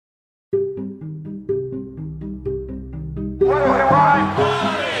What do we want?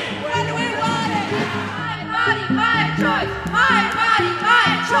 What do we want? My body, my choice. My body, my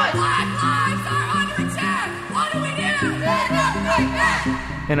choice. Black lives are under attack. What do we do? Stand up like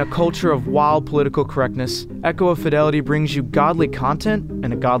that. In a culture of wild political correctness, Echo of Fidelity brings you godly content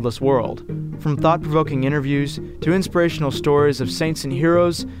in a godless world. From thought-provoking interviews to inspirational stories of saints and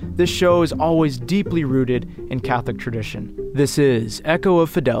heroes, this show is always deeply rooted in Catholic tradition. This is Echo of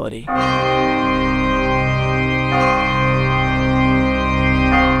Fidelity.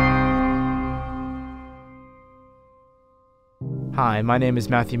 Hi, my name is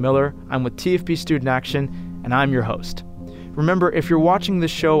Matthew Miller. I'm with TFP Student Action, and I'm your host. Remember, if you're watching this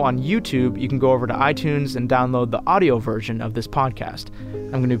show on YouTube, you can go over to iTunes and download the audio version of this podcast.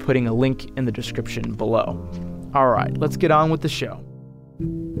 I'm going to be putting a link in the description below. All right, let's get on with the show.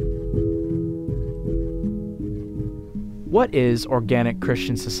 What is Organic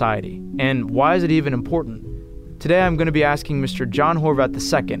Christian Society, and why is it even important? Today I'm going to be asking Mr. John Horvath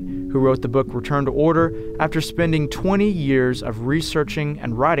II, who wrote the book Return to Order, after spending 20 years of researching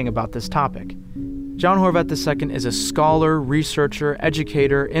and writing about this topic. John Horvath II is a scholar, researcher,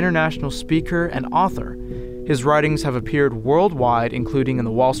 educator, international speaker, and author. His writings have appeared worldwide, including in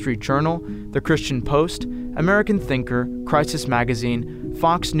the Wall Street Journal, the Christian Post, American Thinker, Crisis Magazine,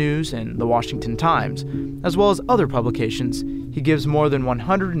 Fox News, and the Washington Times, as well as other publications. He gives more than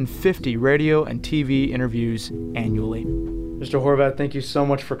 150 radio and TV interviews annually. Mr. Horvath, thank you so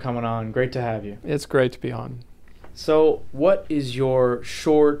much for coming on. Great to have you. It's great to be on. So, what is your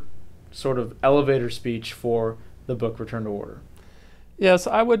short sort of elevator speech for the book Return to Order? Yes,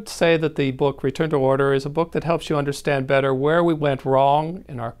 I would say that the book Return to Order is a book that helps you understand better where we went wrong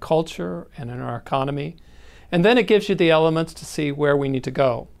in our culture and in our economy. And then it gives you the elements to see where we need to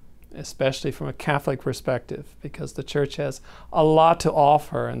go, especially from a Catholic perspective, because the Church has a lot to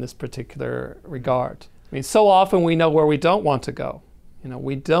offer in this particular regard. I mean, so often we know where we don't want to go. You know,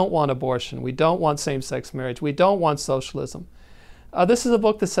 we don't want abortion, we don't want same-sex marriage, we don't want socialism. This is a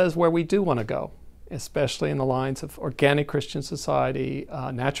book that says where we do want to go, especially in the lines of organic Christian society,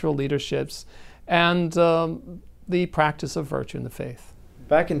 natural leaderships, and the practice of virtue in the faith.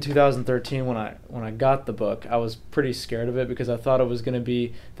 Back in 2013, when I got the book, I was pretty scared of it because I thought it was going to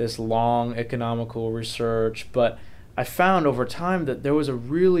be this long economical research, but I found over time that there was a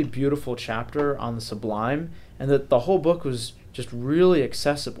really beautiful chapter on the sublime, and that the whole book was just really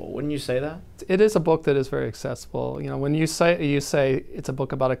accessible. Wouldn't you say that? It is a book that is very accessible. You know, when you say it's a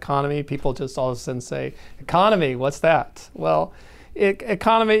book about economy, people just all of a sudden say, economy, what's that? Well,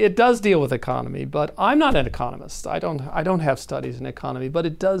 economy, it does deal with economy, but I'm not an economist. I don't have studies in economy, but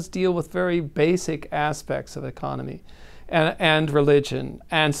it does deal with very basic aspects of economy and religion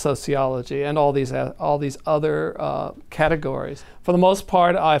and sociology and all these other categories. For the most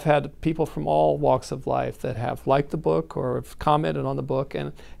part, I've had people from all walks of life that have liked the book or have commented on the book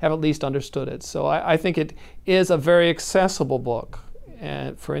and have at least understood it. So I think it is a very accessible book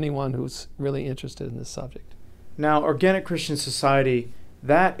and for anyone who's really interested in this subject. Now, Organic Christian Society,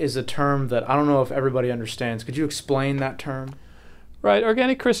 that is a term that I don't know if everybody understands. Could you explain that term? Right.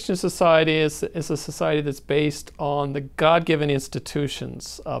 Organic Christian Society is a society that's based on the God-given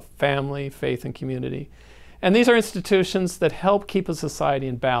institutions of family, faith, and community. And these are institutions that help keep a society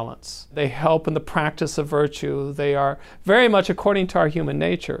in balance. They help in the practice of virtue. They are very much according to our human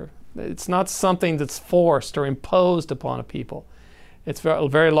nature. It's not something that's forced or imposed upon a people. It's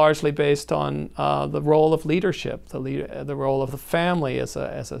very largely based on the role of leadership, the role of the family as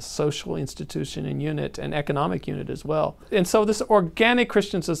a social institution and unit, and economic unit as well. And so this organic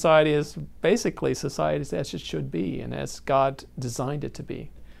Christian society is basically society as it should be and as God designed it to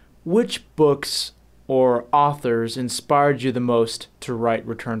be. Which books or authors inspired you the most to write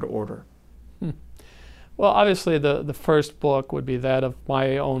Return to Order? Well, obviously the first book would be that of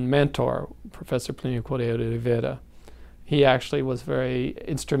my own mentor, Professor Plinio Correia de Oliveira. He actually was very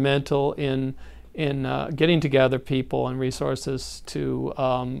instrumental in getting together people and resources to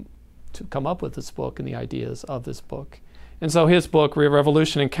come up with this book and the ideas of this book. And so his book,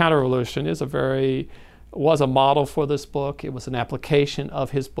 Revolution and Counter-Revolution, was a model for this book. It was an application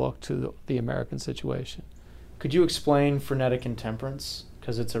of his book to the American situation. Could you explain frenetic intemperance?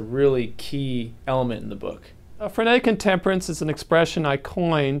 Because it's a really key element in the book. Frenetic intemperance is an expression I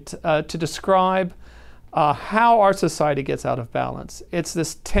coined to describe how our society gets out of balance. It's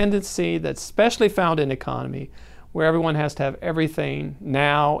this tendency that's especially found in economy, where everyone has to have everything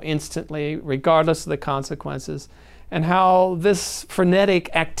now, instantly, regardless of the consequences, and how this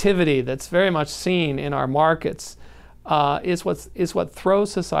frenetic activity that's very much seen in our markets is what throws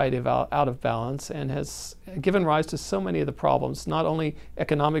society out of balance and has given rise to so many of the problems, not only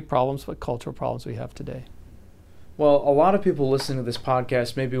economic problems, but cultural problems we have today. Well, a lot of people listening to this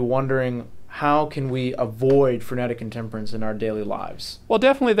podcast may be wondering, how can we avoid frenetic intemperance in our daily lives? Well,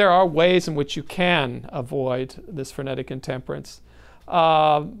 definitely there are ways in which you can avoid this frenetic intemperance.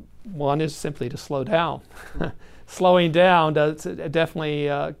 One is simply to slow down. Slowing down definitely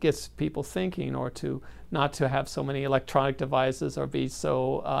gets people thinking, or not to have so many electronic devices or be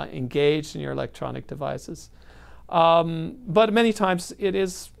so engaged in your electronic devices. But many times it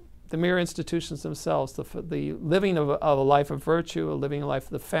is the mere institutions themselves, the living of a life of virtue, a living a life of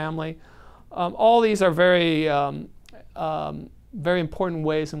the family. All these are very important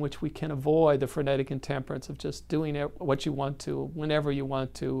ways in which we can avoid the frenetic intemperance of just doing what you want to, whenever you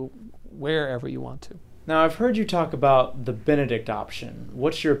want to, wherever you want to. Now, I've heard you talk about the Benedict option.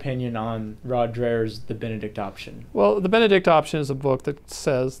 What's your opinion on Rod Dreher's The Benedict Option? Well, The Benedict Option is a book that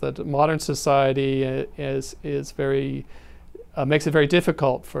says that modern society is very makes it very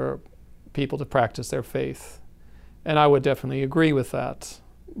difficult for people to practice their faith. And I would definitely agree with that.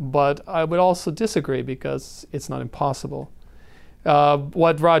 But I would also disagree, because it's not impossible.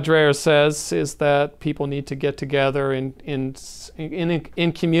 What Rod Dreher says is that people need to get together in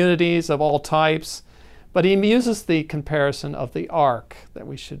communities of all types. But he uses the comparison of the ark, that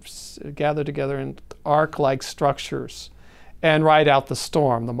we should gather together in ark-like structures and ride out the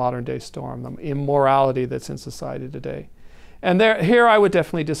storm, the modern day storm, the immorality that's in society today. And here I would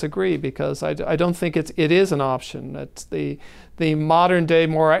definitely disagree, because I don't think it is an option. That the modern day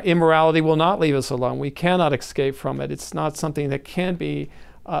immorality will not leave us alone. We cannot escape from it. It's not something that can be,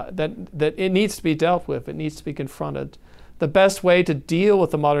 that it needs to be dealt with. It needs to be confronted. The best way to deal with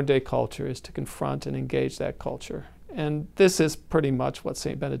the modern day culture is to confront and engage that culture. And this is pretty much what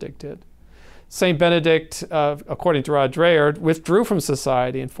St. Benedict did. St. Benedict, according to Rod Dreher, withdrew from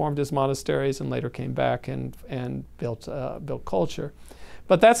society and formed his monasteries, and later came back and built culture.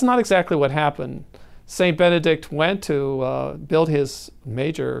 But that's not exactly what happened. St. Benedict went to build his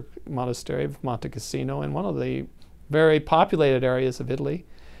major monastery of Monte Cassino in one of the very populated areas of Italy.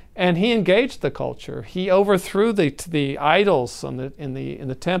 And he engaged the culture. He overthrew the idols in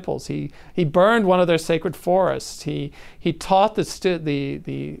the temples. He burned one of their sacred forests. He taught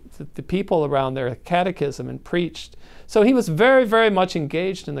the people around their catechism and preached. So he was very, very much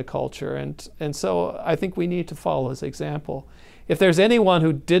engaged in the culture. And so I think we need to follow his example. If there's anyone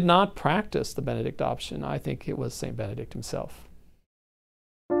who did not practice the Benedict option, I think it was St. Benedict himself.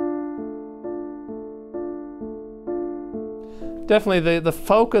 Definitely the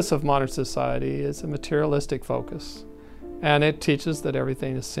focus of modern society is a materialistic focus, and it teaches that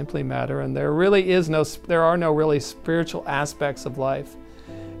everything is simply matter, and there are no really spiritual aspects of life.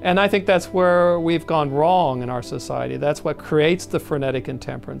 And I think that's where we've gone wrong in our society. That's what creates the frenetic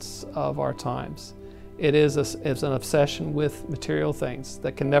intemperance of our times. It's an obsession with material things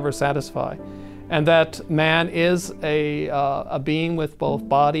that can never satisfy, and that man is a being with both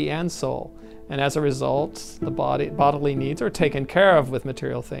body and soul. And as a result, the bodily needs are taken care of with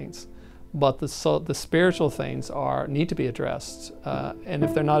material things, but the spiritual things need to be addressed. And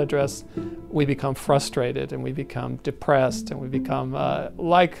if they're not addressed, we become frustrated, and we become depressed, and we become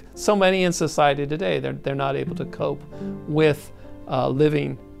like so many in society today. They're not able to cope with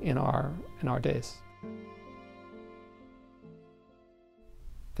living in our days.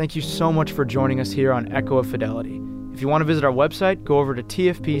 Thank you so much for joining us here on Echo of Fidelity. If you want to visit our website, go over to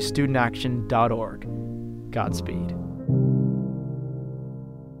tfpstudentaction.org. Godspeed.